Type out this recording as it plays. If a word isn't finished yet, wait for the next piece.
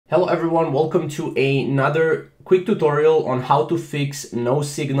Hello everyone, welcome to another quick tutorial on how to fix no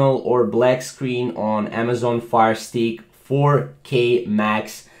signal or black screen on Amazon Firestick 4K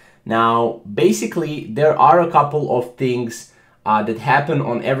Max. Now basically there are a couple of things that happen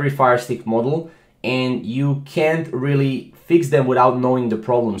on every Firestick model and you can't really fix them without knowing the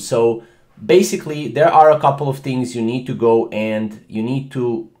problem. So basically there are a couple of things you need to go and you need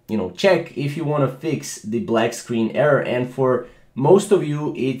to check if you want to fix the black screen error, and for most of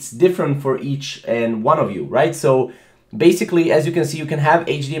you it's different for each and one of you, right? So basically, as you can see, you can have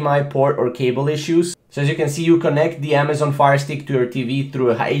HDMI port or cable issues. So as you can see, you connect the Amazon Fire Stick to your TV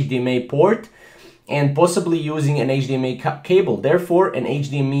through a HDMI port and possibly using an HDMI cable. Therefore, an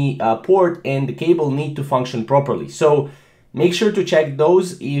HDMI port and the cable need to function properly. So make sure to check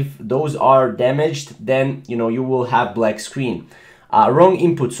those. If those are damaged, then you will have black screen. Wrong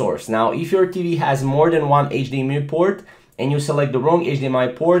input source. Now, if your TV has more than one HDMI port and you select the wrong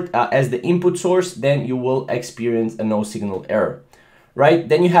HDMI port as the input source, then you will experience a no signal error, right?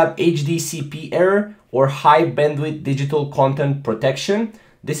 Then you have HDCP error, or high bandwidth digital content protection.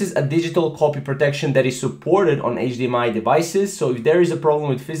 This is a digital copy protection that is supported on HDMI devices. So if there is a problem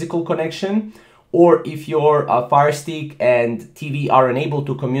with physical connection, or if your Fire Stick and TV are unable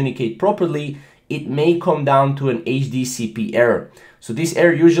to communicate properly, it may come down to an HDCP error. So this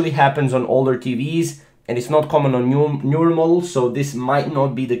error usually happens on older TVs, and it's not common on newer models, so this might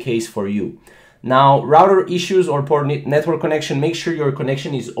not be the case for you. Now, router issues or poor network connection, make sure your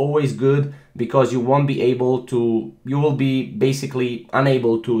connection is always good, because you will be basically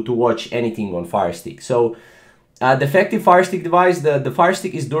unable to watch anything on Fire Stick. So defective Fire Stick device, the Fire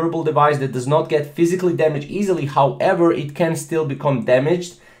Stick is durable device that does not get physically damaged easily. However, it can still become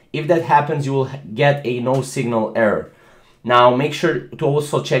damaged. If that happens, you will get a no signal error. Now, make sure to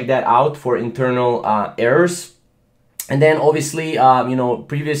also check that out for internal errors. And then obviously,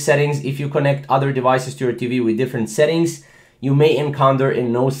 previous settings. If you connect other devices to your TV with different settings, you may encounter a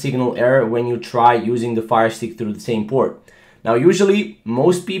no signal error when you try using the Fire Stick through the same port. Now, usually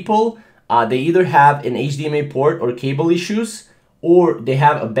most people, they either have an HDMI port or cable issues, or they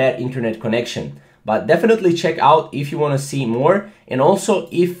have a bad internet connection. But definitely check out if you want to see more. And also,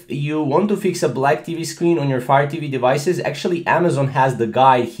 if you want to fix a black TV screen on your Fire TV devices, actually Amazon has the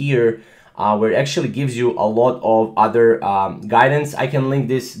guide here where it actually gives you a lot of other guidance. I can link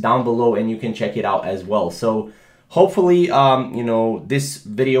this down below and you can check it out as well. So hopefully, this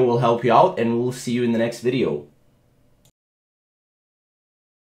video will help you out, and we'll see you in the next video.